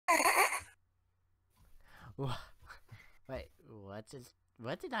Wait, what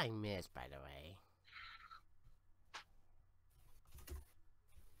did I miss, by the way?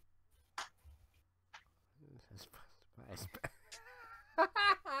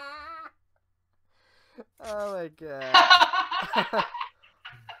 Oh my god.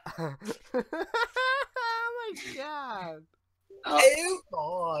 Oh my god. Oh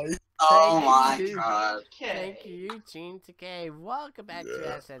boy. Oh my god. Thank you, Eugene Takei. Welcome back to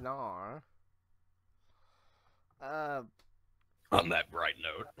SNR. On that bright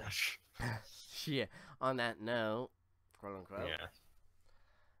note. Yeah, on that note, quote unquote. Yeah.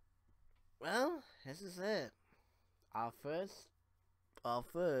 Well, this is it. Our first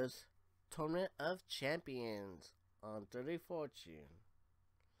Tournament of Champions on 34 June.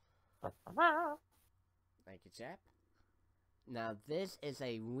 Thank you, chap. Now, this is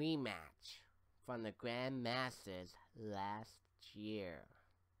a rematch from the Grand Masters last year.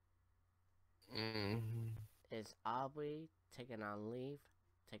 It's Aubrey taking on Leaf,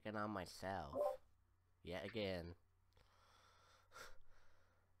 taking on myself. Yet again.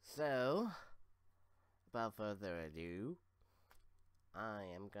 So, without further ado, I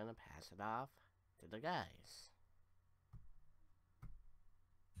am gonna pass it off to the guys.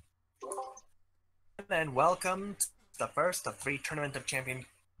 And welcome to the first of 3 Tournament of Champion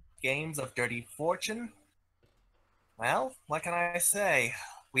games of Dirty Fortune. Well, what can I say?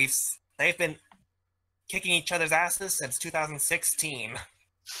 They've been kicking each other's asses since 2016.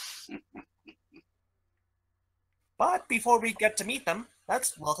 But before we get to meet them,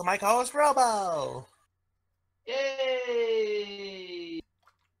 let's welcome my co-host Robo. Yay!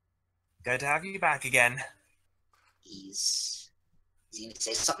 Good to have you back again. He's gonna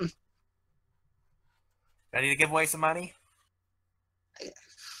say something. Ready to give away some money? I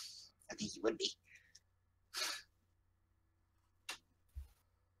think he would be.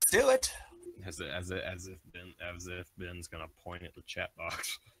 Let's do it. As if Ben's gonna point at the chat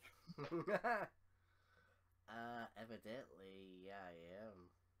box. Evidently, yeah,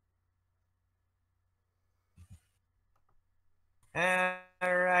 I am.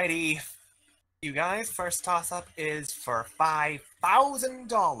 Alrighty. You guys, first toss-up is for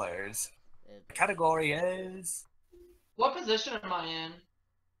 $5,000. The category is... What position am I in?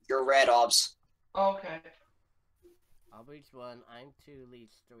 You're red, Obs. Oh, okay. Aubrey's 1, I'm 2,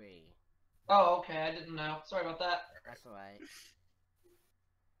 Leaf's 3. Oh, okay. I didn't know. Sorry about that. That's alright.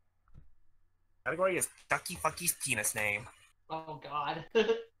 Category is Ducky Fucky's penis name. Oh, God.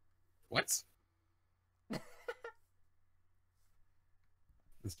 What?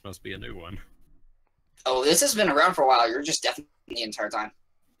 This must be a new one. Oh, this has been around for a while. You're just definitely the entire time.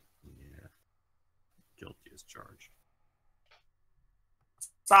 Yeah. Guilty as charged.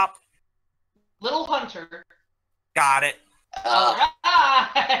 Stop. Little Hunter. Got it.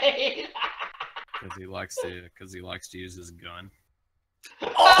 Alright! Because he likes to use his gun.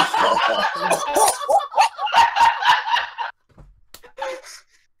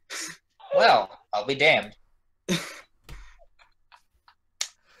 Well, I'll be damned.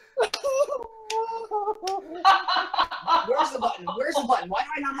 Where's the button? Where's the button? Why do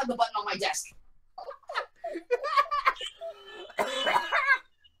I not have the button on my desk?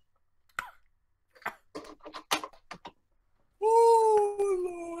 Oh,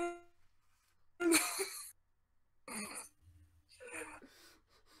 Lord.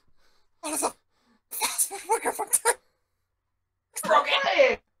 What is a fast microphone? It's broken!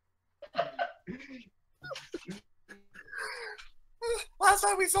 Last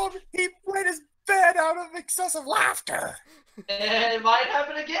time we saw him, he wet his bed out of excessive laughter. It might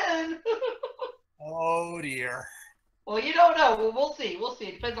happen again. Oh, dear. Well, you don't know. We'll see. We'll see.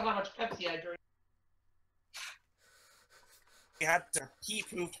 It depends on how much Pepsi I drink. He had to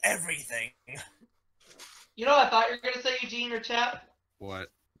key-proof everything. You know what I thought you were going to say, Eugene, or chat?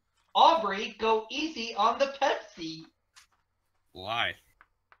 What? Aubrey, go easy on the Pepsi. Why?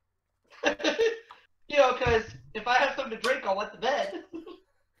 You know, because if I have something to drink, I'll wet the bed.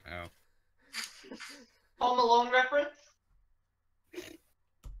 Oh. Home Alone reference?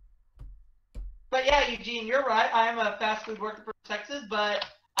 But yeah, Eugene, you're right. I am a fast food worker from Texas, but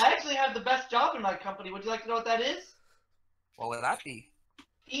I actually have the best job in my company. Would you like to know what that is? What would that be?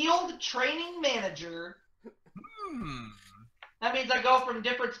 Field Training Manager. Hmm. That means I go from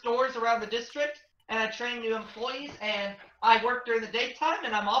different stores around the district, and I train new employees, and I work during the daytime,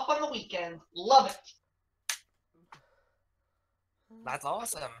 and I'm off on the weekends. Love it. That's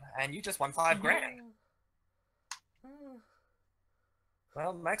awesome. And you just won $5,000.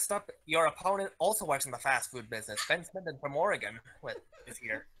 Well, next up, your opponent also works in the fast food business. Ben Smith from Oregon is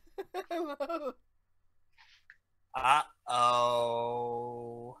here. Hello.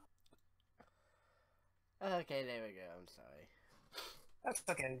 Uh-oh. Okay, there we go. I'm sorry. That's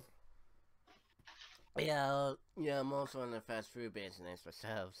okay. Yeah, I'm also in the fast food business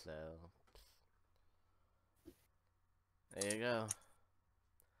myself, so there you go.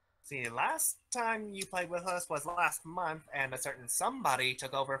 See, last time you played with us was last month, and a certain somebody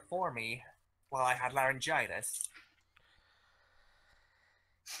took over for me while I had laryngitis.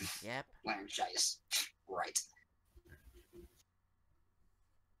 Yep. Laryngitis. Right.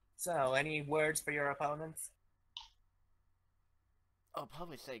 So, any words for your opponents? I'll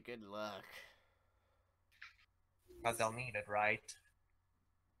probably say good luck. Because they'll need it, right?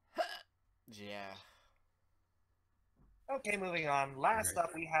 Yeah. Okay, moving on. Last Right.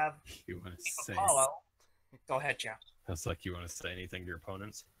 up, we have You want to say? Apollo. Go ahead, Jeff. That's like you want to say anything to your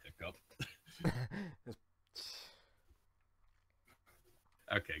opponents? Hiccup.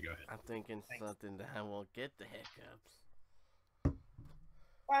 Okay, go ahead. I'm thinking Thanks. something that I won't get the hiccups.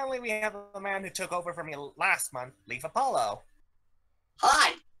 Finally, we have the man who took over for me last month, Leaf Apollo.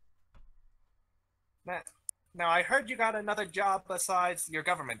 Hi. Now, I heard you got another job besides your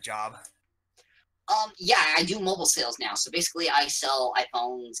government job. Yeah, I do mobile sales now. So basically, I sell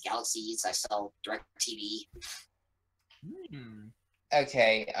iPhones, Galaxies. I sell direct TV.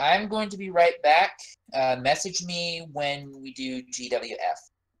 Okay, I'm going to be right back. Message me when we do GWF.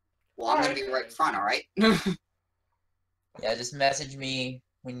 Well, I'm gonna be right front. All right. Yeah, just message me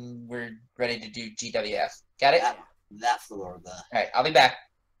when we're ready to do GWF. Got it? That flew over the. Alright, I'll be back.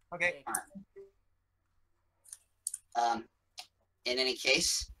 Okay. In any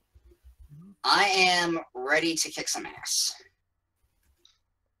case, I am ready to kick some ass.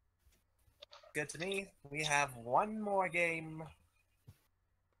 Good to me. We have one more game.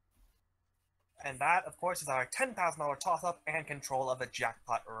 And that, of course, is our $10,000 toss-up and control of the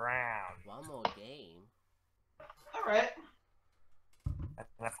jackpot round. One more game. Alright.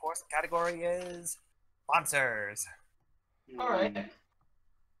 And, of course, the category is sponsors. Alright.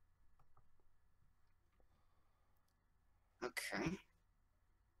 Okay.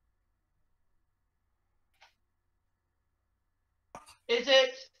 Is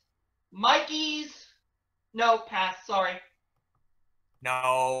it Mikey's? No, pass. Sorry.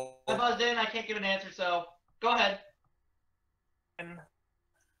 No. I buzzed in. I can't give an answer, so go ahead.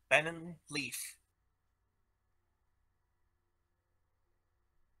 Ben and Leaf.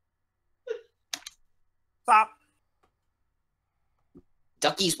 Stop.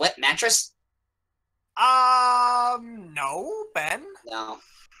 Ducky's wet mattress? No, Ben. No.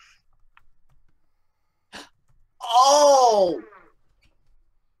 Oh!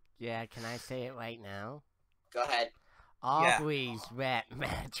 Yeah, can I say it right now? Go ahead. Aubrey's rat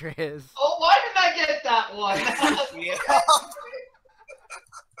mattress. Oh, why didn't I get that one? Yeah.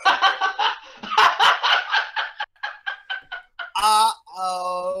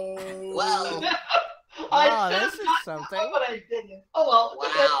 Uh-oh. Well, Oh, I this said is not something. know, but I didn't. Oh well.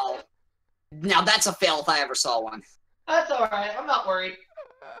 wow. Now that's a fail if I ever saw one. That's alright. I'm not worried.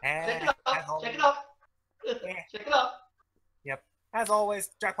 Check it As up. always, Check it up. Check it up. as always,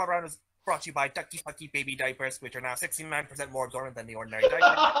 Jackpot Round is brought to you by Ducky Fucky Baby Diapers, which are now 69% more absorbent than the ordinary diaper.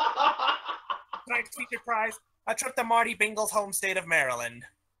 Tonight's featured prize, a trip to Marty Bingle's home state of Maryland.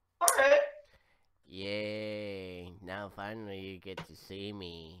 Alright. Yay. Now finally you get to see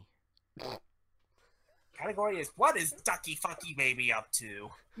me. Category is, what is Ducky Fucky Baby up to?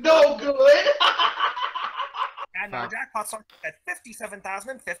 No good. And our Fuck. jackpot starts at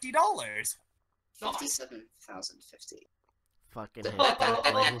 $57,050. 57,050. Fucking Oh.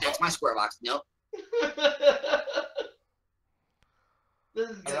 hysterical. That's my square box. Nope. This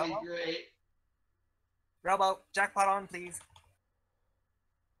is gonna Hello? be great. Robo, jackpot on, please.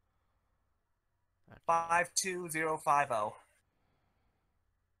 Okay. 52050.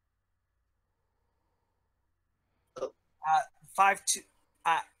 Oh. 52.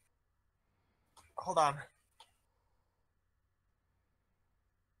 Hold on.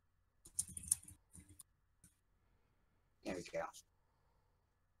 There we go.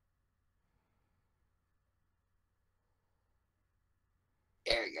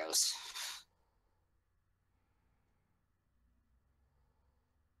 There it goes.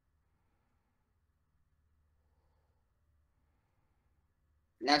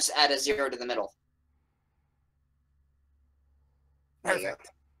 Now just add a 0 to the middle. There you go. Perfect.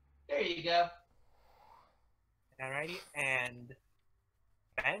 There you go. Alrighty, and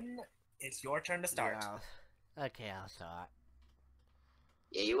Ben, it's your turn to start. Yeah. Okay, I'll start.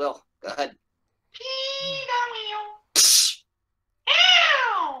 Yeah, you will. Go ahead.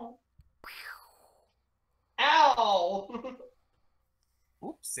 Ow! Ow!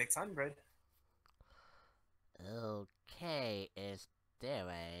 Oops, 600. Okay, is there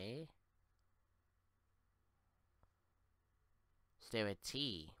a there a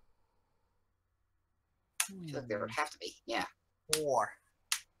T? I feel like there would have to be. Yeah. 4.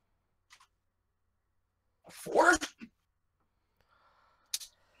 4?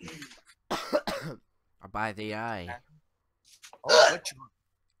 Or by the I? Oh, good job.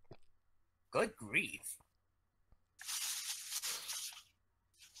 Good grief.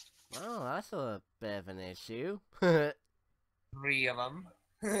 Oh, that's a bit of an issue. 3 of them.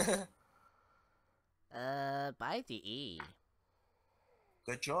 By the E.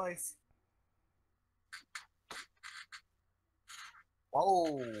 Good choice.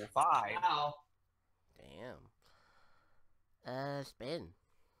 Oh, 5. Wow. Damn. Spin.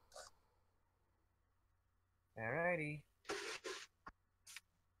 Alrighty.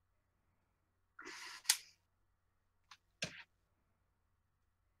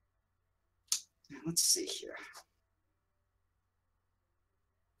 Let's see here.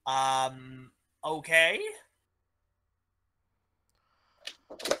 Okay.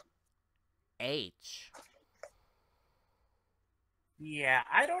 H. Yeah,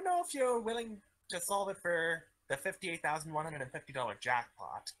 I don't know if you're willing to solve it for the $58,150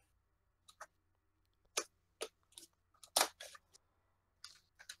 jackpot.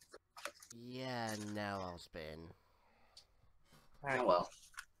 Yeah, now I'll spin. Oh well.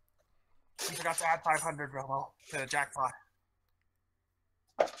 I forgot to add 500, Romo, to the jackpot.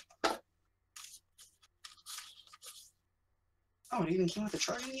 Oh, it even came with a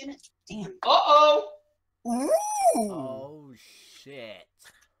charging unit? Damn. Uh-oh! Ooh! Oh, shit.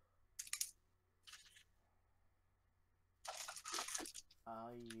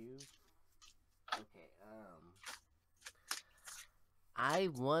 Are you... Okay, I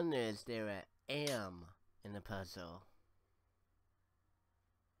wonder, is there a M in the puzzle?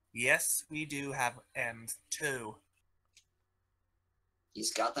 Yes, we do have M's too.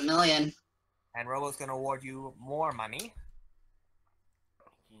 He's got the million. And Robo's gonna award you more money.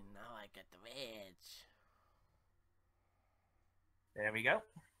 You know I got the edge. There we go.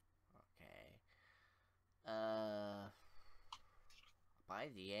 Okay. By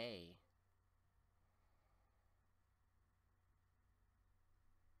the A.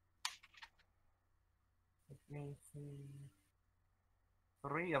 Let me see.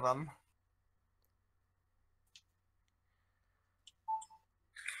 3 of them.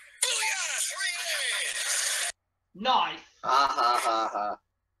 Nice. Ha ha ha ha.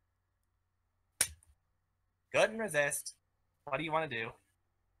 Couldn't resist. What do you want to do?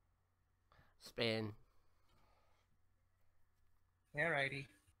 Spin. Alrighty.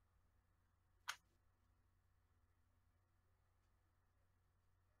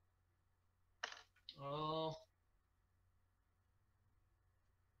 Oh.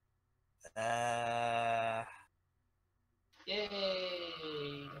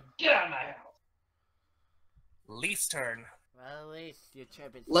 Yay. Get out of my house. Leaf's turn. Well, at least your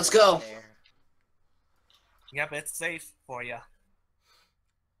trip is Let's still go. there. Yep, it's safe for you.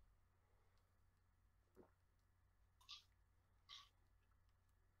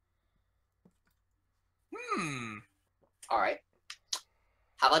 Alright.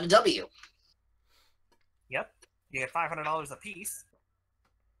 How about a W? Yep. You get $500 a piece.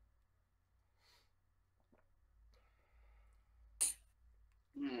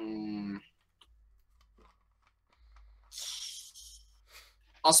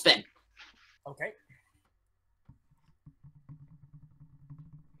 I'll spin. Okay.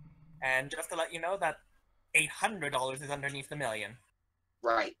 And just to let you know that $800 is underneath the million.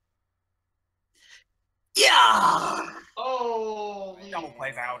 Right. Yeah! Oh. Double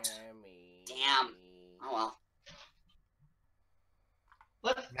plays out. Damn. Oh well.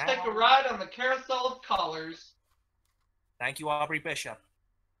 Let's Now- take a ride on the carousel of collars. Thank you, Aubrey Bishop.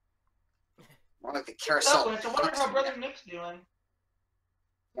 More like the So, carousel. I of wonder cuck. how Brother Nick's doing.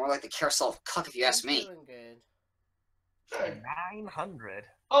 More like the carousel of cuck, if you ask me. Doing good. Good. 900.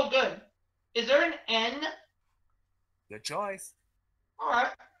 Oh, good. Is there an N? Good choice.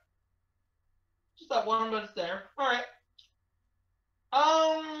 Alright. Just that one, but it's there. Alright.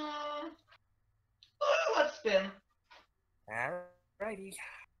 Let's spin. Alrighty.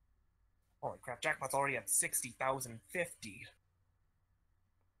 Holy crap, jackpot's already at 60,050.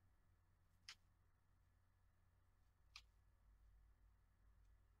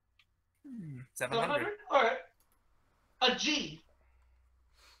 Hmm, 700. 700? Alright. A G.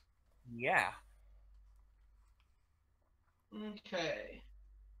 Yeah. Okay.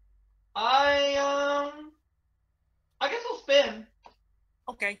 I guess I'll spin.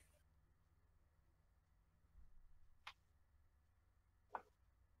 Okay.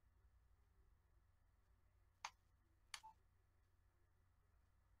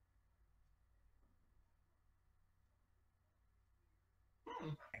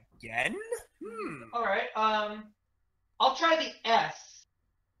 Again? All right. I'll try the S.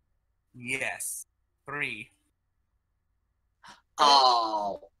 Yes. 3.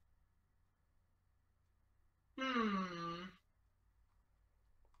 Oh. Let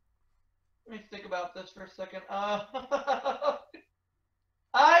me think about this for a second. I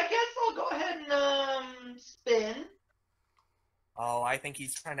guess I'll go ahead and spin. Oh, I think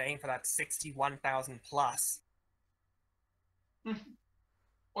he's trying to aim for that 61,000 plus.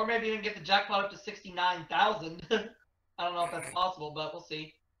 Or maybe even get the jackpot up to 69,000. I don't know if that's possible, but we'll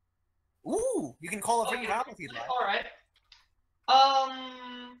see. Ooh, you can call a free hop if you'd like. All right.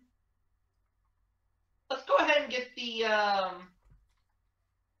 Let's go ahead and get the let's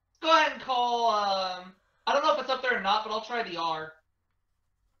go ahead and call I don't know if it's up there or not, but I'll try the R.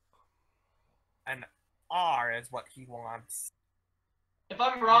 An R is what he wants. If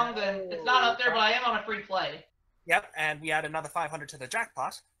I'm wrong, then it's not up there, but I am on a free play. Yep, and we add another 500 to the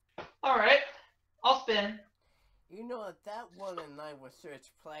jackpot. All right, I'll spin. You know, if that one in night with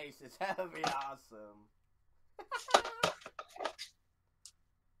search places, that would be awesome.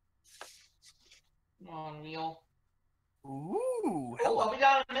 Come on, wheel. Ooh, Oh, hello. I'll be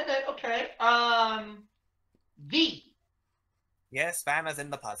down in a minute. Okay. V. Yes, Vanna's in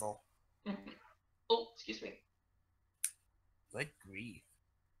the puzzle. Oh, excuse me. Good grief.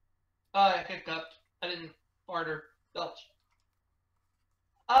 I hiccuped. I didn't order belch.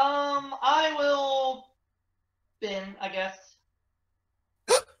 I will spin, I guess.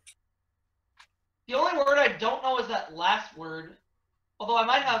 The only word I don't know is that last word. Although I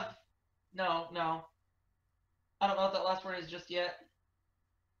might have... No. I don't know what that last word is just yet.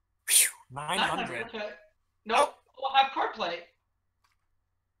 Phew, 900. Okay. Nope. We'll have card play.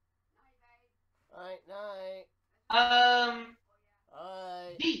 Night.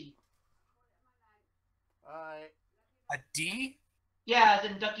 D. Alright. A D? Yeah, as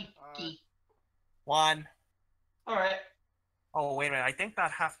in ducky key. 1. Alright. Oh, wait a minute. I think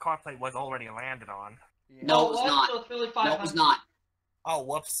that half card plate was already landed on. Yeah. No, it was not. So it's really No, 500. it was not. Oh,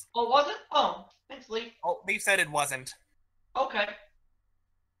 whoops. Oh, was it? Oh, thanks, Lee. Oh, Leaf said it wasn't. Okay.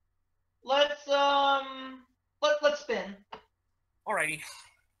 Let's spin. Alrighty.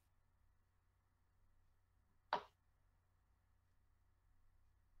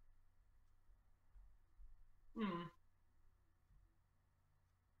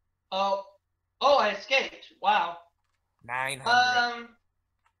 Oh, I escaped. Wow. 900.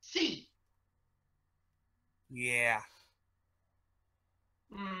 C. Yeah.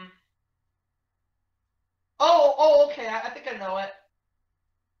 Oh, okay. I think I know it.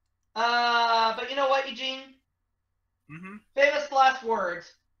 But you know what, Eugene? Famous last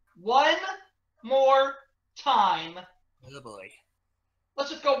words. One more time. Oh boy. Let's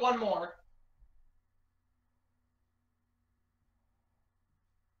just go one more.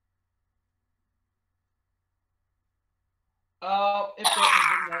 Oh, it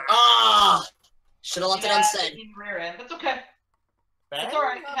didn't work. Ah! Should have left it unsaid. In rear end. That's okay. Ben, It's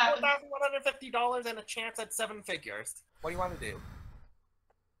alright, it happens. $4,150 and a chance at 7 figures. What do you want to do?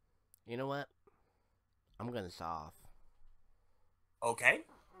 You know what? I'm gonna solve. Okay.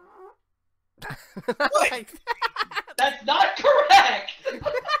 Like, That's not correct!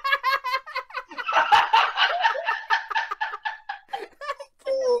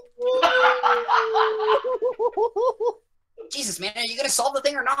 Jesus, man, are you gonna solve the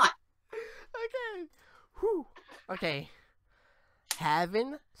thing or not? okay. Whew. Okay.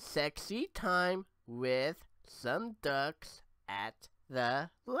 Having sexy time with some ducks at the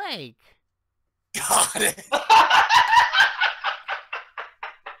lake. Got it.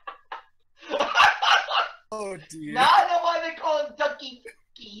 Oh dear. Now I know why they call him Ducky.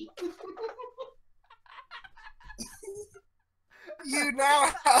 You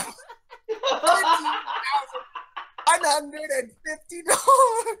now have $150.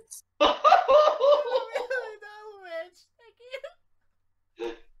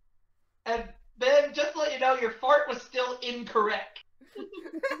 And Ben, just to let you know, your fart was still incorrect.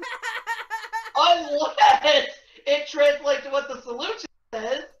 Unless it translates to what the solution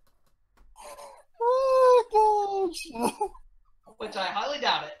says, Oh gosh. which I highly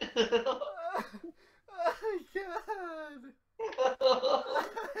doubt it. Oh god.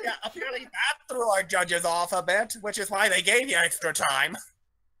 Yeah, apparently that threw our judges off a bit, which is why they gave you extra time.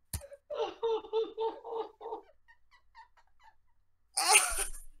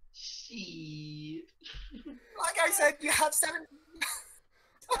 Shit. Like I said, you have 7.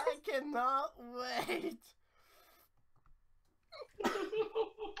 I cannot wait.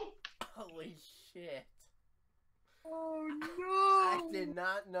 Holy shit. Oh I no. did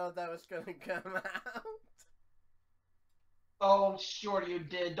not know that was gonna come out. Oh, sure you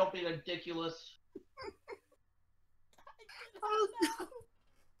did. Don't be ridiculous.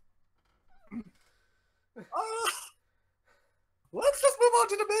 Let's just move on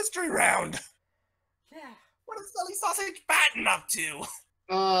to the mystery round. Yeah. What is Silly Sausage Batten up to?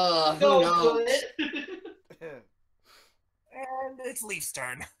 Who So knows? good. And it's Leaf's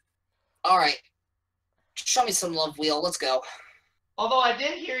turn. Alright. Show me some love, Wheel. Let's go. Although I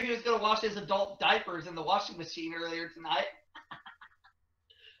did hear he was going to wash his adult diapers in the washing machine earlier tonight.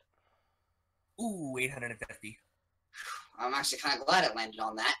 Ooh, 850. I'm actually kind of glad it landed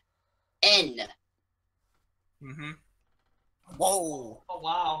on that. N. Mm-hmm. Whoa. Oh,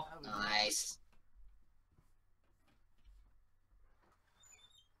 wow. Nice.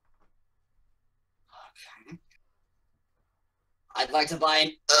 Okay. I'd like to buy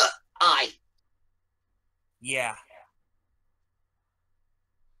an I. Yeah.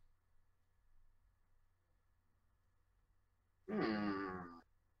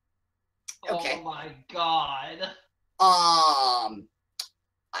 Okay. Oh my god. I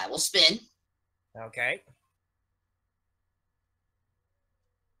will spin. Okay.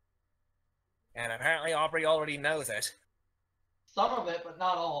 And apparently Aubrey already knows it. Some of it, but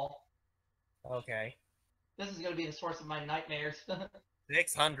not all. Okay. This is going to be the source of my nightmares.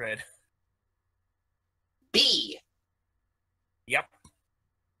 600. B. Yep.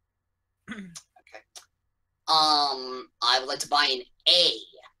 Okay. I would like to buy an A.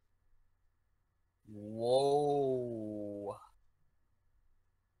 Whoa.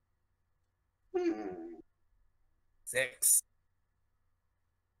 6.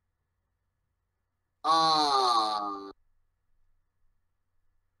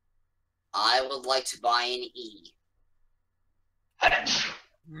 I would like to buy an E.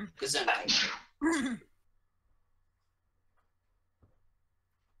 Gesundheit.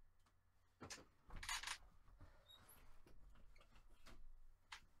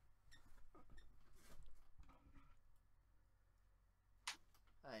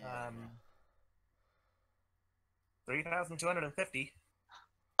 I 3,250.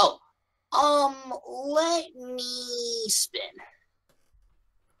 Let me spin.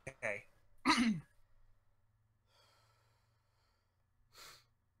 Okay.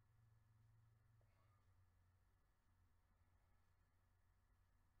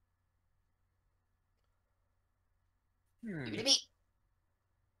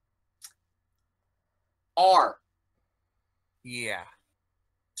 R. Yeah.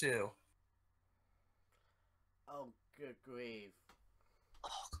 2. Oh, good grief. Oh,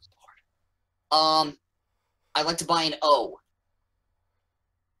 good lord. I'd like to buy an O.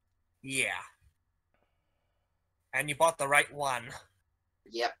 Yeah. And you bought the right one.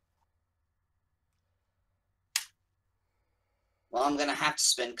 Yep. Well, I'm gonna have to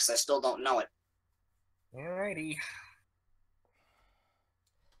spin because I still don't know it. Alrighty.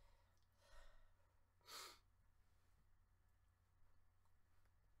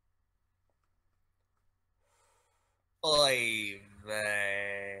 Oy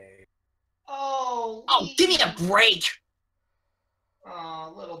vey. Oh, Oh, give me a break!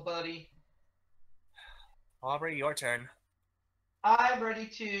 Oh, little buddy. Aubrey, your turn. I'm ready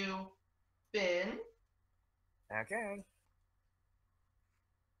to spin. Okay.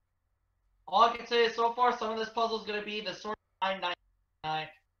 All I can say is so far, some of this puzzle is going to be the sort of 999.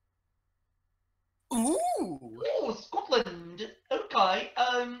 Ooh! Oh, Scotland. Okay.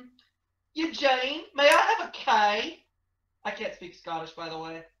 Eugene, may I have a K? I can't speak Scottish, by the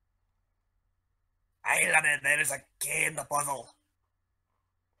way. I love it. There is a K in the puzzle.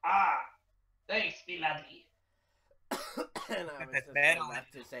 Ah, thanks, me laddie. And I was That's just bad.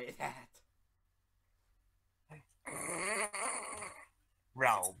 about to say that.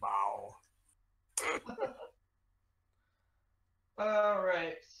 Robo.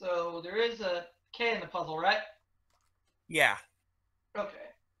 Alright, so there is a K in the puzzle, right? Yeah. Okay.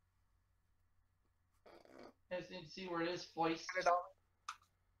 I just need to see where it is voiced.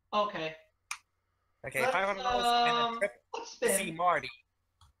 Okay. Okay, Let's, $500 and a trip let's to see spin. Marty.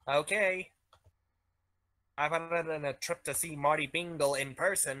 Okay. 500 and a trip to see Marty Bingle in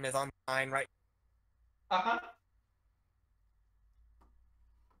person is online right. Uh-huh.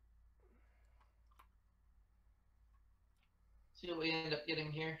 See what we end up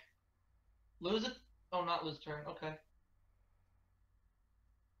getting here. Lose it? Oh, not lose turn. Okay.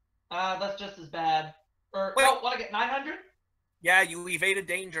 That's just as bad. Or, Wait. oh, what, I get 900? Yeah, you evaded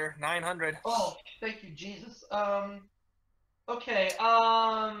danger. 900. Oh, thank you, Jesus. Okay,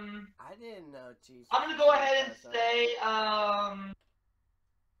 I didn't know Jesus. I'm gonna go ahead and say, I'm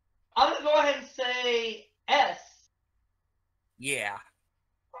gonna go ahead and say S. Yeah.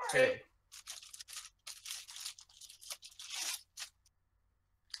 Alright.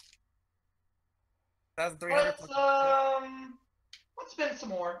 2,300. Let's spend some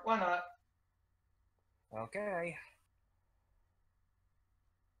more. Why not? Okay.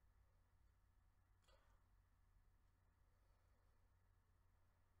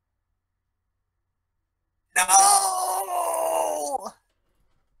 No!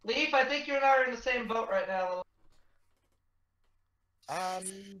 Leaf, I think you and I are in the same boat right now.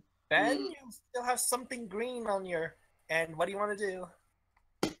 Ben, you still have something green on your end. What do you want to do?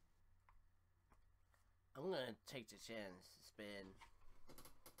 I'm gonna take the chance to spin.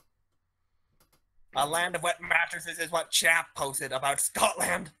 A land of wet mattresses is what Chap posted about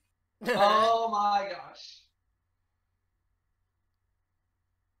Scotland. Oh my gosh.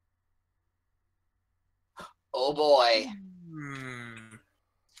 Oh boy.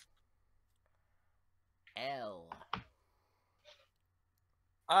 L.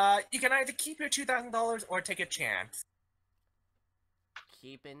 You can either keep your $2,000 or take a chance.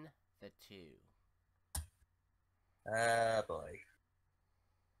 Keeping the 2. Boy.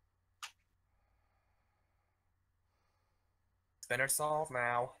 Spinner solve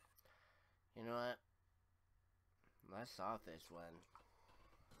now. You know what? Let's solve this one.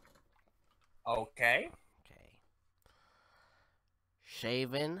 Okay. Okay.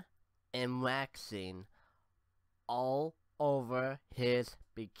 Shaving and waxing all over his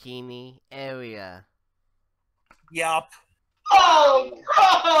bikini area. Yup. Oh,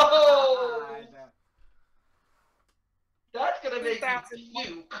 gross! That's gonna make me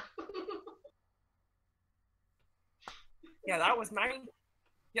puke. Yeah, that was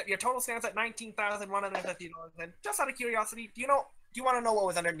Yep, your total stands at $19,150. And just out of curiosity, do you want to know what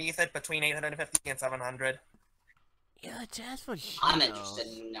was underneath it between 850 and 700? Yeah, just for shiggles. I'm interested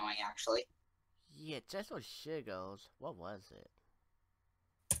in knowing, actually. Yeah, just for shiggles. What was it?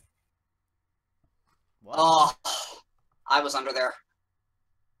 What? Oh, I was under there.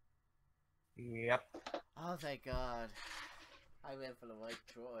 Yep. Oh, thank God. I went for the right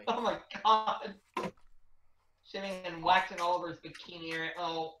choice. Oh my god. Shaving and waxing all over his bikini area.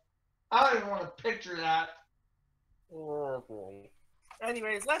 Oh, I don't even want to picture that. Oh boy.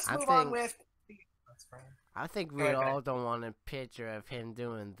 Anyways, let's move think- on with. I think Go we ahead, Ben. all don't want a picture of him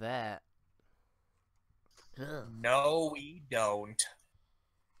doing that. Ugh. No, we don't.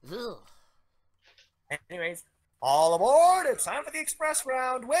 Ugh. Anyways, all aboard! It's time for the express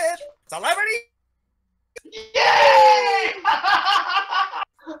round with Celebrity. Yay!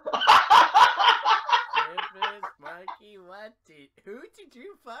 Griffith, Mikey, who did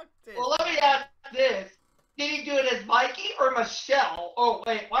you fuck this? Well, let me ask this. Did he do it as Mikey or Michelle? Oh,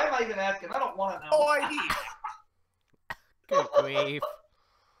 wait, why am I even asking? I don't want to know. No idea. Good grief.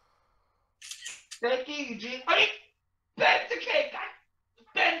 Thank you, Eugene. I mean, Ben's the cake.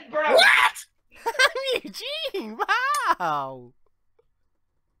 Ben Brown. What? Eugene, wow!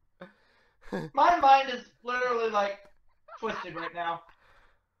 My mind is literally, like, twisted right now.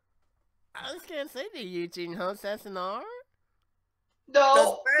 I was gonna say, did Eugene host SNR? No,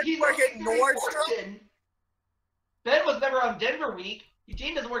 Does Ben he's work at working for Nordstrom? Fortune. Ben was never on Denver Week.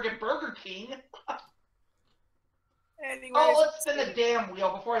 Eugene doesn't work at Burger King. Anyways, Oh, let's spin the damn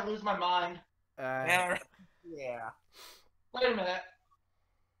wheel before I lose my mind. yeah. Wait a minute.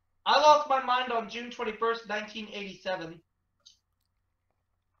 I lost my mind on June 21st, 1987.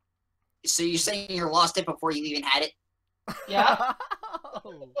 So you're saying you lost it before you even had it? Yeah?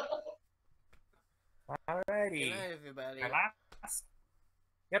 Alrighty. Good night, everybody. Your last.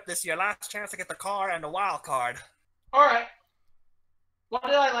 Yep, this is your last chance to get the car and the wild card. Alright. What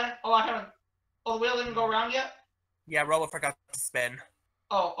did I land? Oh, I haven't. Oh, the wheel didn't go around yet? Yeah, Robo forgot to spin.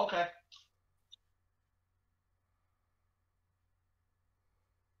 Oh, okay.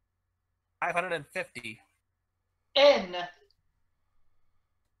 $550. N.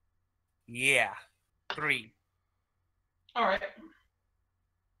 Yeah. 3. Alright.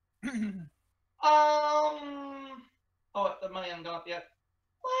 Oh, the money hasn't gone up yet.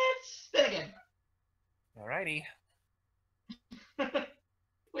 Let's spin again. Alrighty.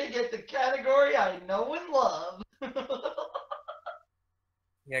 We get the category I know and love.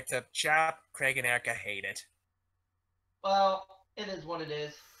 Yeah, except Chap, Craig, and Erica hate it. Well, it is what it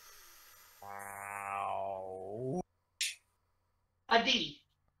is. Wow. A D.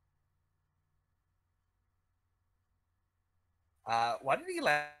 What did he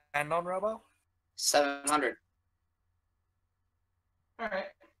land on, Robo? 700. Alright.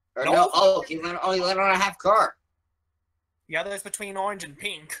 Or No. no, oh, he only landed on a half car. The other is between orange and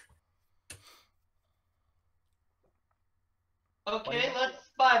pink. Okay, let's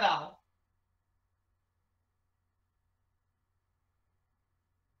buy vowel.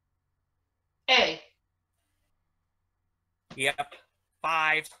 A. Yep.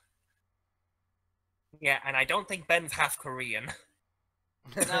 5. Yeah, and I don't think Ben's half Korean.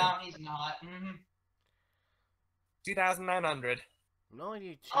 No, he's not. Mhm. 2,900. No,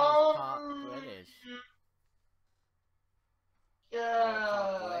 you choose top Um, British.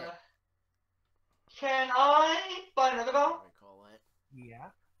 Uh, can I find another bell? Recall it.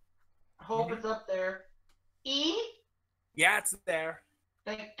 Yeah. I hope it's up there. E? Yeah, it's there.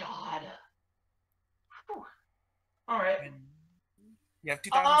 Thank God. Whew. All right. And you have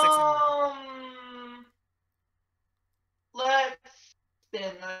 2,600. Let's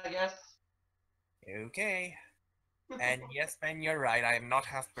spin, I guess. Okay. And yes, Ben, you're right. I am not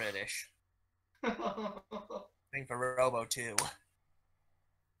half British. Same for Robo, too.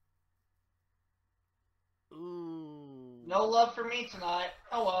 Ooh. No love for me tonight.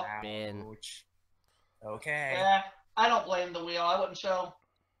 Oh well. Ben. Ouch. Okay. Yeah, I don't blame the wheel. I wouldn't show.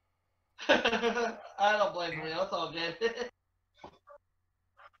 I don't blame the wheel. It's all good.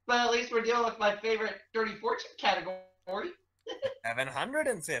 But at least we're dealing with my favorite Dirty Fortune category.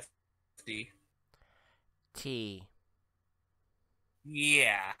 750. T.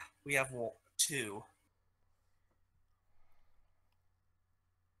 Yeah. We have 2.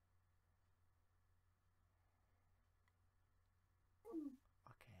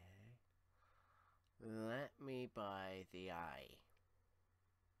 Okay. Let me buy the I.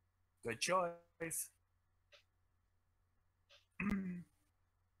 Good choice.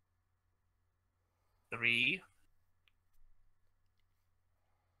 Three.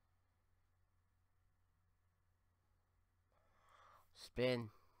 Spin.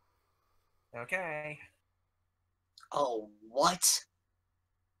 Okay. Oh, what?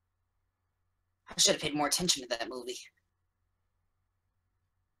 I should have paid more attention to that movie.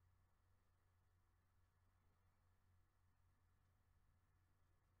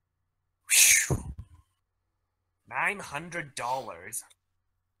 Whew. $900.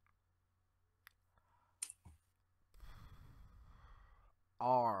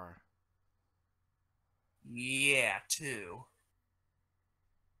 R. Yeah, 2.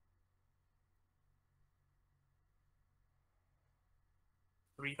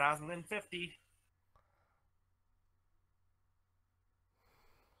 $3,050.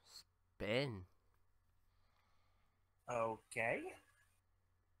 Spin. Okay.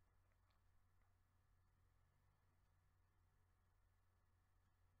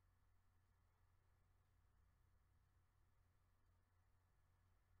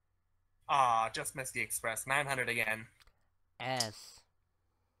 Ah, just missed the express. 900 again. S.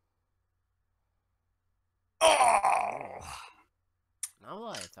 Oh! Not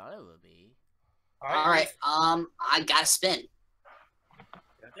what I thought it would be. Alright, I gotta spin.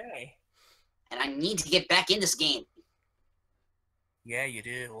 Okay. And I need to get back in this game. Yeah, you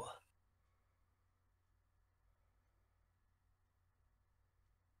do.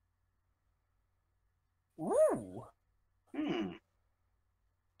 Ooh.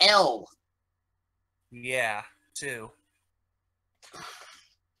 L. Yeah, 2.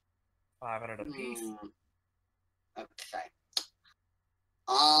 500 apiece. Okay.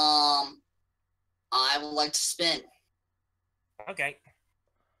 I would like to spin. Okay.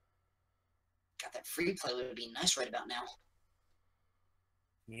 God, that free play would be nice right about now.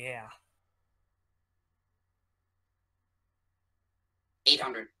 Yeah.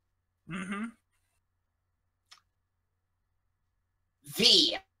 800. Mm-hmm.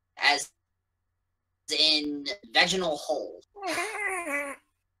 V, as in vaginal hole.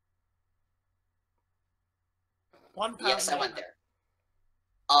 Yes, I went there.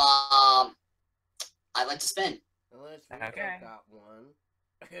 I'd like to spin. Unless we Okay. got one.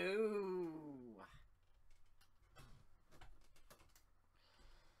 Ooh.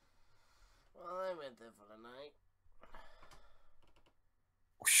 Well, I went there for the night.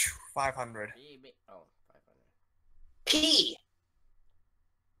 500. Oh, 500. P.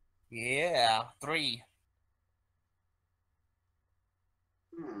 Yeah, 3.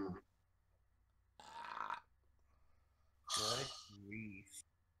 Good grief.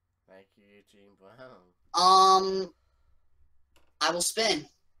 Thank you, Eugene Brown. I will spin.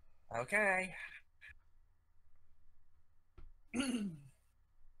 Okay.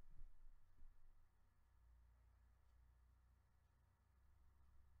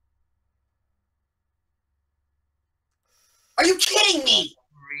 Are you kidding me?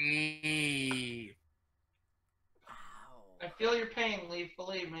 Grief. Wow. I feel your pain, Leaf.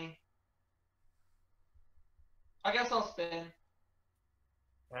 Believe me. I guess I'll spin.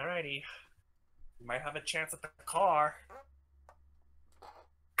 Alrighty. You might have a chance at the car.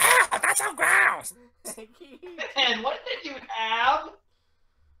 Ow, that's so gross! And what did you have?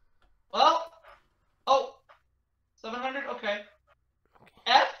 Well, oh, 700. Okay.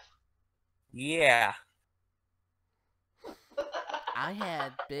 F. Yeah, I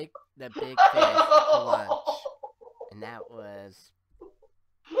had the big fish for lunch, and that was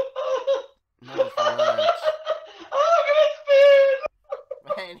for lunch. Oh, I'm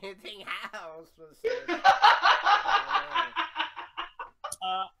gonna Anything else was just, spin.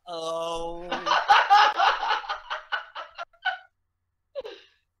 Uh-oh.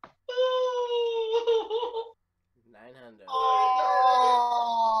 900.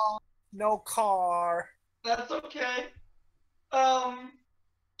 Oh, no car. That's okay.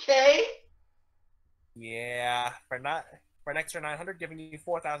 K? Yeah, for an extra 900, giving you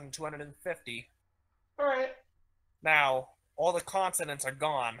 4,250. Alright. Now, all the consonants are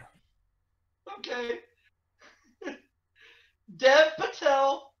gone. Okay. Dev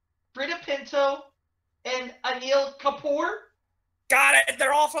Patel, Britta Pinto, and Anil Kapoor. Got it!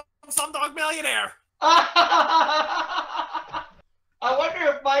 They're all from Slumdog Millionaire! I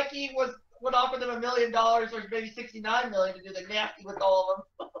wonder if Mikey would offer them $1 million or maybe $69 million to do the nasty with all of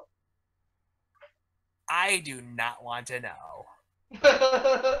them. I do not want to know.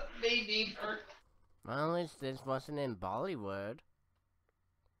 Me neither. Well, at least this wasn't in Bollywood.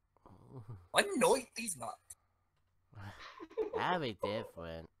 Anoint these nuts. That'd be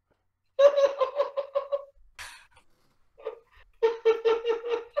different.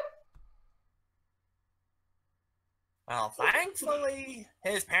 Well, thankfully,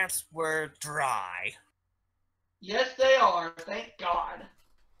 his pants were dry. Yes, they are. Thank God.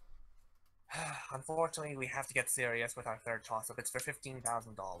 Unfortunately, we have to get serious with our third toss-up. It's for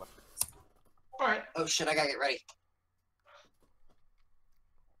 $15,000. Alright. Oh shit, I gotta get ready.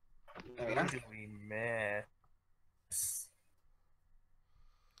 There we Who are. did we miss?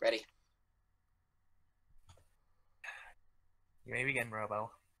 Ready. You may begin,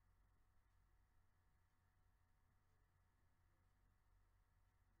 Robo.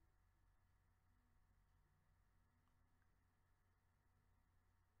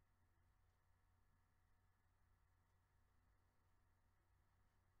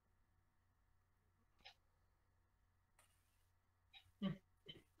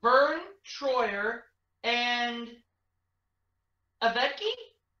 Vern Troyer and Avecki?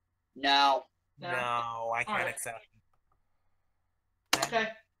 No. No, I can't Alright. accept. Okay.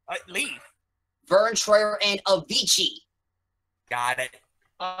 Leave. Vern Troyer and Avicii. Got it.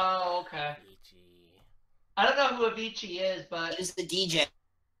 Oh, okay. Peachy. I don't know who Avicii is, but He's the DJ.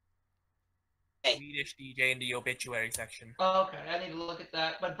 Swedish DJ in the obituary section. oh, okay, I need to look at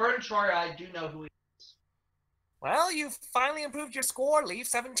that. But Vern Troyer, I do know who he is. Well, you've finally improved your score. Leave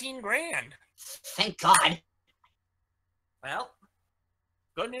 17 grand. Thank God. Well,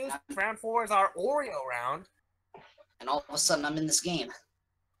 good news. Round 4 is our Oreo round. And all of a sudden, I'm in this game.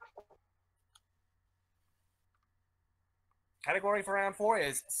 Category for round 4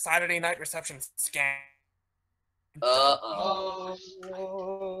 is Saturday Night Reception Scam. Uh-oh.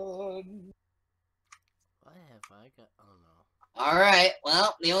 Oh, What have I got? Oh All right.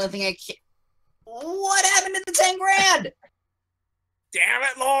 Well, the only thing I can... What happened to the 10 grand? Damn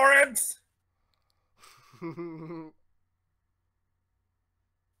it, Lawrence! no.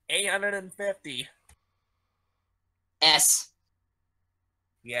 850. S.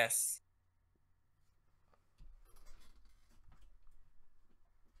 Yes.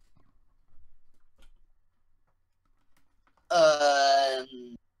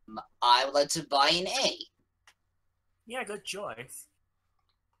 I would like to buy an A. Yeah, good choice.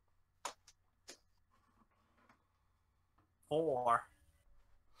 4.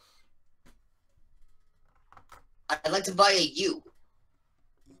 I'd like to buy a U.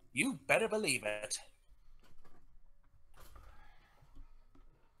 You better believe it.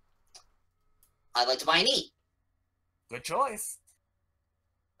 I'd like to buy an E. Good choice.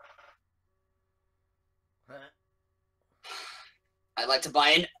 I'd like to buy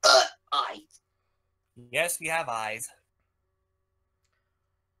an I. Yes, we have eyes.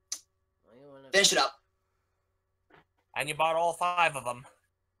 Finish it up. And you bought all 5 of them.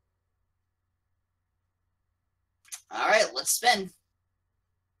 All right, let's spin.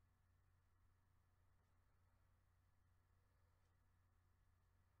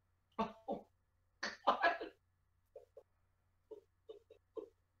 oh God.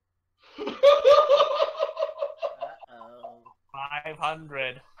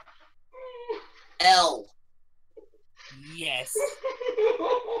 500. L. Yes.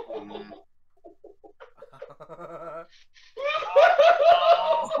 Mm,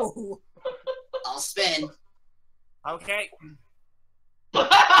 Oh. I'll spin. Okay.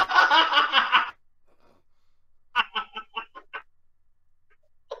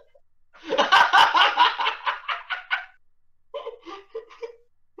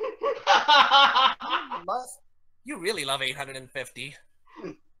 You really love 850.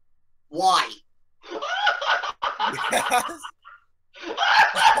 Why? Yes.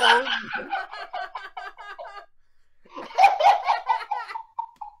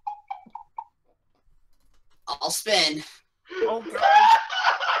 I'll spin. Oh, God.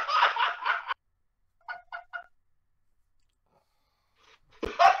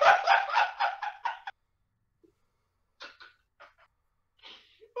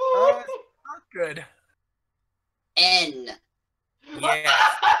 Not good. N. Yes.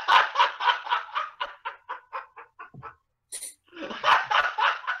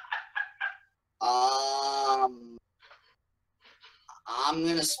 I'm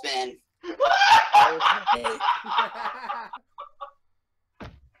gonna spin. Okay.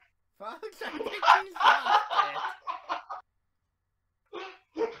 Folks, I think he's lost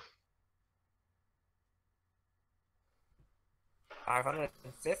it.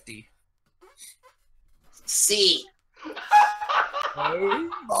 550. C. Oh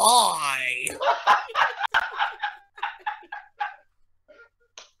my!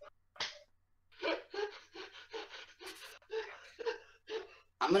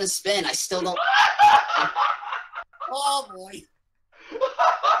 I'm gonna spin. I still don't. Oh boy.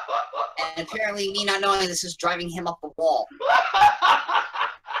 And apparently, me not knowing this is driving him up the wall.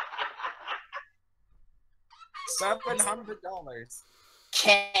 $700.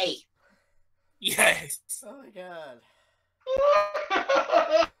 K. Yes. Oh my god.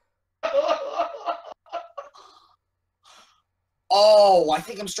 Oh, I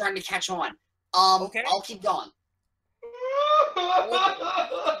think I'm starting to catch on. Okay. I'll keep going.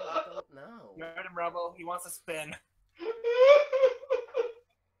 I don't know. You heard him, Robo. He wants to spin.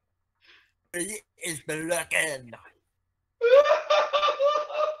 He is looking.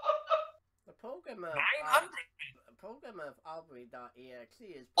 The program of 900. the program of Aubrey.exe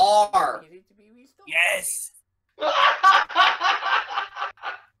is R. needed to be restored. Yes.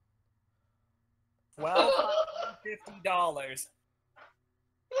 $1,250.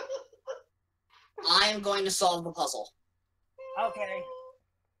 I am going to solve the puzzle. Okay.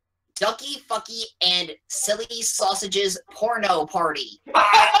 Ducky, Fucky, and Silly Sausages Porno Party.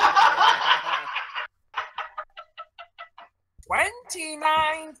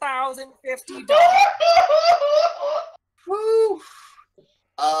 $29,050. Woo!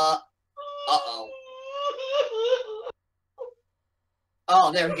 Uh-oh.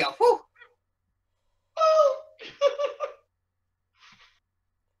 Oh, there we go. Woo!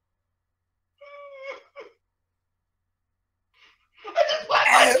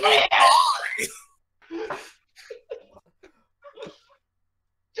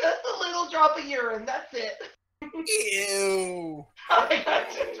 Just a little drop of urine, that's it. Ew. I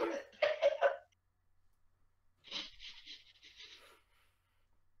got you.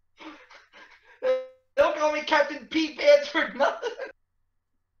 Don't call me Captain Pee Pants for nothing.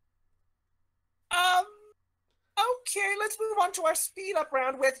 Okay, let's move on to our speed up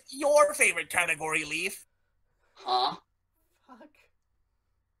round with your favorite category, Leaf. Huh? Fuck.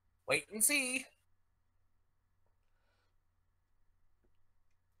 Wait and see.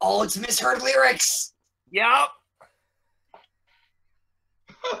 Oh, it's misheard lyrics. Yup.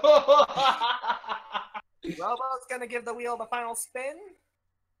 Robo's gonna give the wheel the final spin.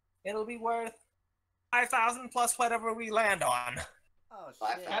 It'll be worth 5,000 plus whatever we land on. Oh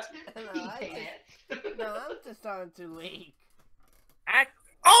Five shit. thousand. No, I'm just starting to leak.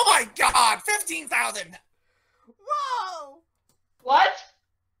 Oh my God! 15,000. Whoa! What?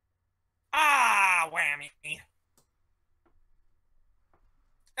 Ah, whammy.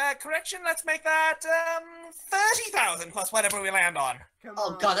 Correction. Let's make that 30,000 plus whatever we land on. Come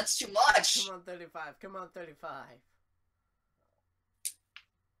Oh on. god, that's too much. Come on, 35. Come on, 35.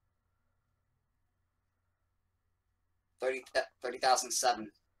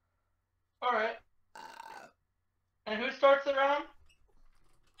 30,007. Alright. And who starts the round?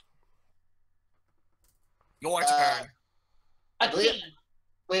 Your Uh, turn. I A believe- T.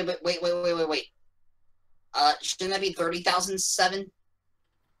 Wait. Shouldn't that be 30,007?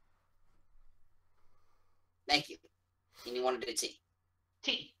 Thank you. And you wanted a T.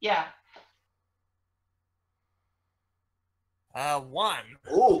 T, yeah. 1.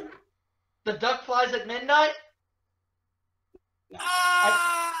 Ooh. The duck flies at midnight?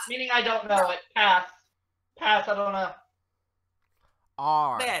 Meaning I don't know it. Pass. Pass, I don't know.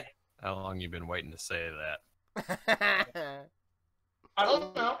 R. Man. How long you been waiting to say that? I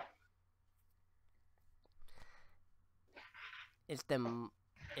don't know. It's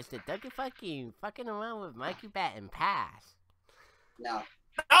the Ducky fucking around with Mikey Bat and Pass. No.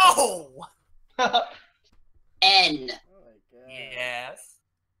 No. N. Oh my god. Yes.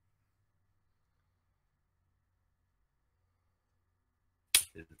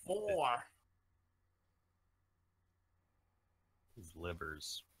 4. His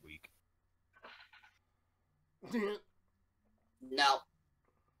liver's weak. No.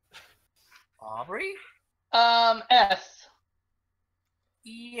 Aubrey? S.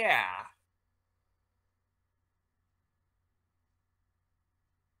 Yeah.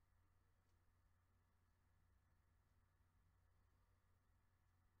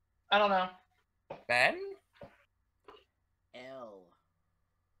 I don't know. Ben? L.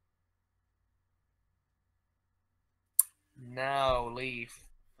 No, Leaf.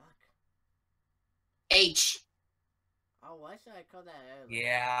 Fuck. H. Oh, why should I call that earlier?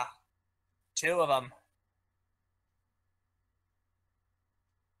 Yeah. 2 of them.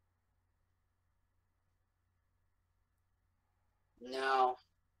 No.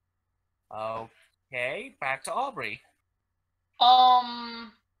 Okay, back to Aubrey.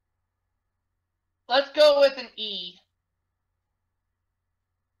 Let's go with an E.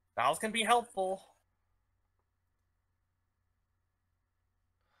 Vowels can be helpful.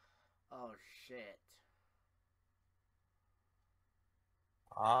 Oh shit.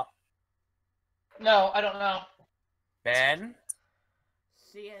 No, I don't know. Ben?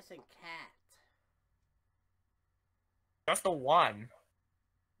 CS and cat. Just the one.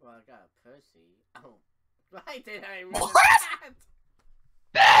 Well, I got a pussy. Oh. Why did I remember What? that?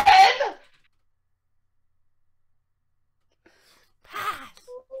 Ben! Pass!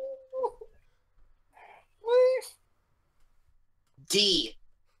 Leaf. D.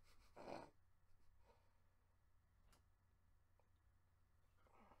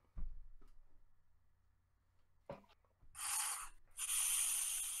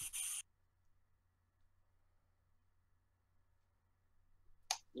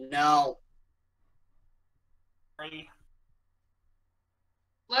 No.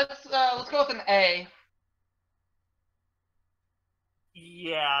 Let's go with an A.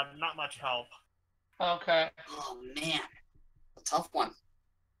 Yeah, not much help. Okay. Oh man. A tough one.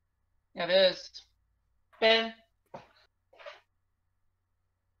 It is. Ben?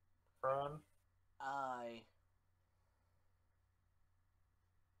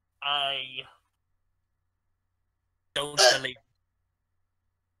 I don't believe.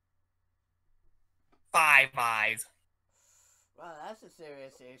 5 eyes. Well, that's a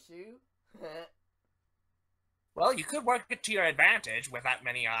serious issue. Well, you could work it to your advantage with that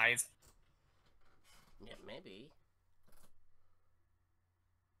many eyes. Yeah, maybe.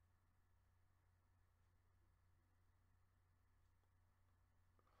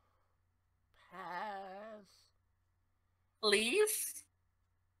 Pass. Leaf?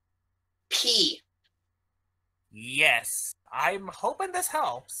 P. Yes. I'm hoping this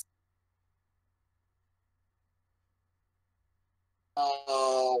helps.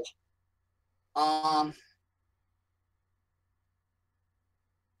 Oh.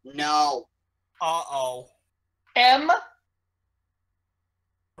 No. Uh-oh. M?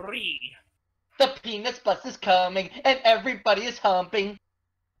 3. The penis bus is coming, and everybody is humping.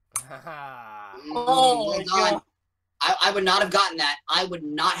 Haha. Oh, well my done. God. I would not have gotten that. I would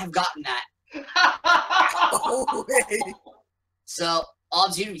not have gotten that. Oh, wait. So,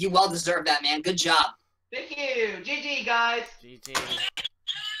 Obs, you well deserved that, man. Good job. Thank you. GG, guys. GG.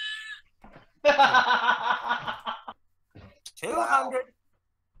 250.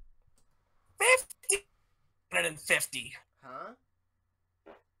 150. Huh?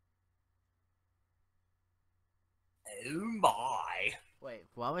 Oh my. Wait,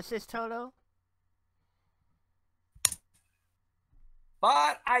 what was this total?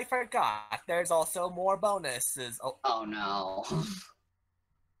 But I forgot. There's also more bonuses. Oh, Oh no.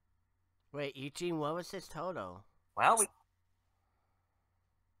 Wait, Eugene, what was this total? well, we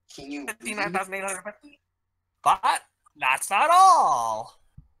Can you 59,850. But that's not all.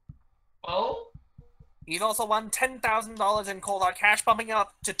 Oh? He's also won $10,000 in cold hard cash, bumping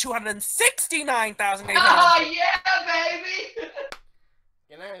up to $269,800. Oh, yeah, baby!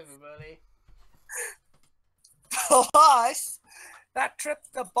 Good night, everybody. Plus, that trip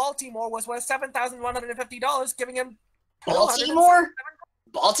to Baltimore was worth $7,150, giving him Baltimore?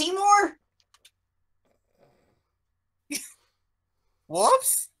 Baltimore?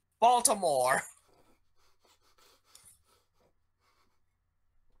 Whoops, Baltimore.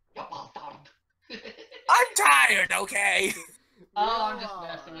 I'm tired, okay? Oh, I'm just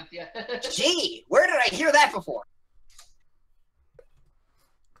messing with you. Gee, where did I hear that before?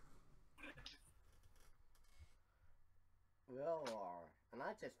 Well, and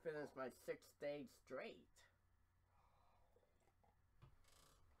I just finished my 6th stage straight.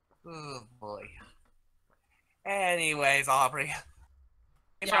 Oh boy. Anyways, Aubrey.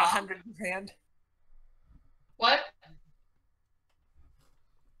 For Yeah. 100 grand. What?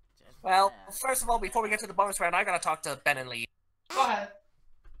 Well, first of all, before we get to the bonus round, I gotta talk to Ben and Lee. Go ahead.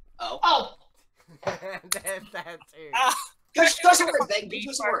 Oh. Oh! There's that too. Go some words, Ben.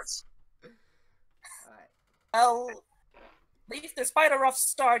 Go some words. Alright. Well, at least despite a rough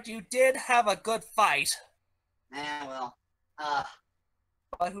start, you did have a good fight. Well.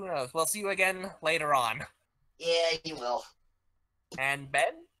 But who knows? We'll see you again later on. Yeah, you will. And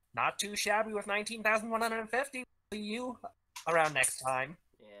Ben, not too shabby with 19,150. See you around next time.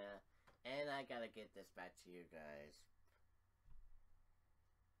 Yeah. And I gotta get this back to you guys.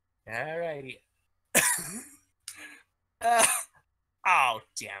 Alrighty. Oh,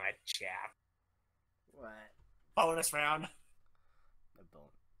 damn it, chap. What? Bonus round. The bone.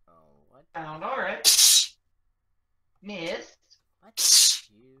 Oh, what? Sound alright. Missed. What did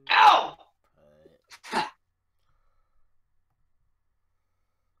you Ow! put?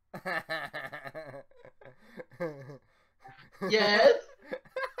 Yes?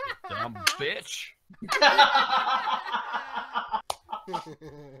 Dumb bitch.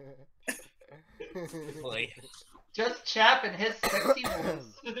 Boy. Just Chap and his sexy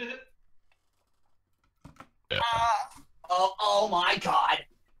voice. Oh my God.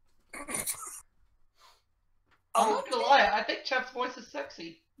 I'm not gonna lie, I think Chap's voice is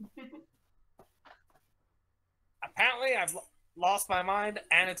sexy. Apparently, I've lost my mind,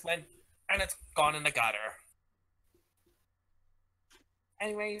 and it's gone in the gutter.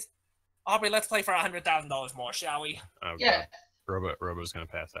 Anyways, Aubrey, let's play for $100,000 more, shall we? Oh, Yeah. God. Robo's gonna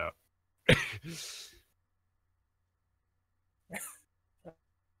pass out.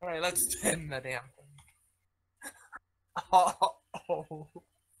 All right, let's spin the damn thing. Oh.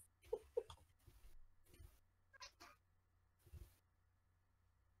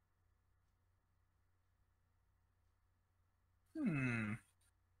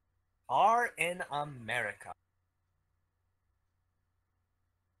 Are in America.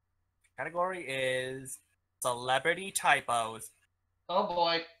 Category is celebrity typos. Oh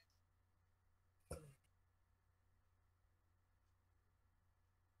boy.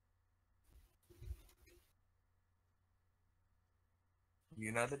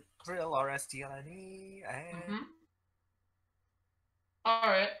 You know the drill, RSTLNE, and...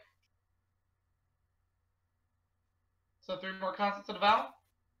 Alright. So 3 more consonants and a vowel?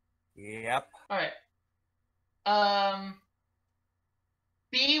 Yep. Alright.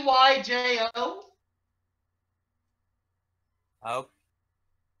 BYJO?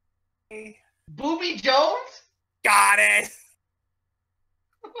 Okay. Booby Jones? Got it!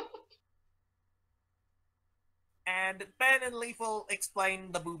 And Ben and Leaf will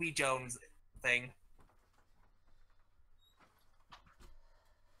explain the Booby Jones thing.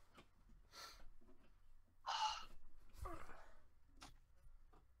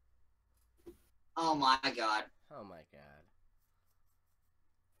 Oh my God. Oh my God.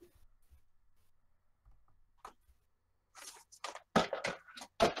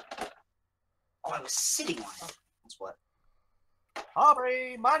 Oh, I was sitting on it. That's what.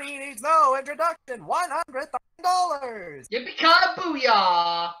 Aubrey, money needs no introduction. $100,000.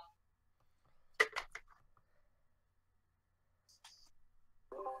 Yippee-ki-booyah!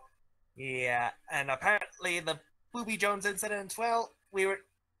 Yeah, and apparently the Booby Jones incident, well,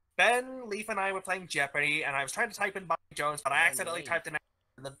 Ben, Leaf, and I were playing Jeopardy, and I was trying to type in Bobby Jones, but I accidentally typed in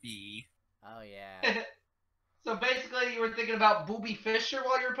the B. Oh yeah. So basically, you were thinking about Booby Fisher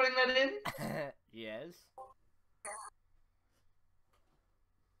while you were putting that in? Yes.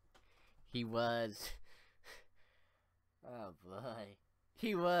 He was. Oh boy.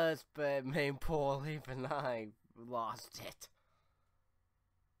 He was, but main poor Leaf and I lost it.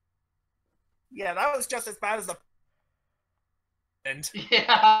 Yeah, that was just as bad as the... And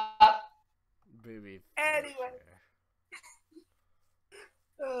Yeah. Booby. anyway.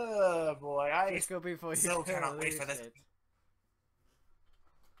 Oh boy, I Just go before you still cannot wait lose for this.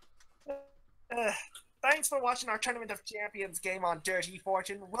 it. Thanks for watching our Tournament of Champions game on Dirty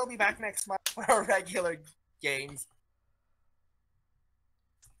Fortune. We'll be back next month for our regular games.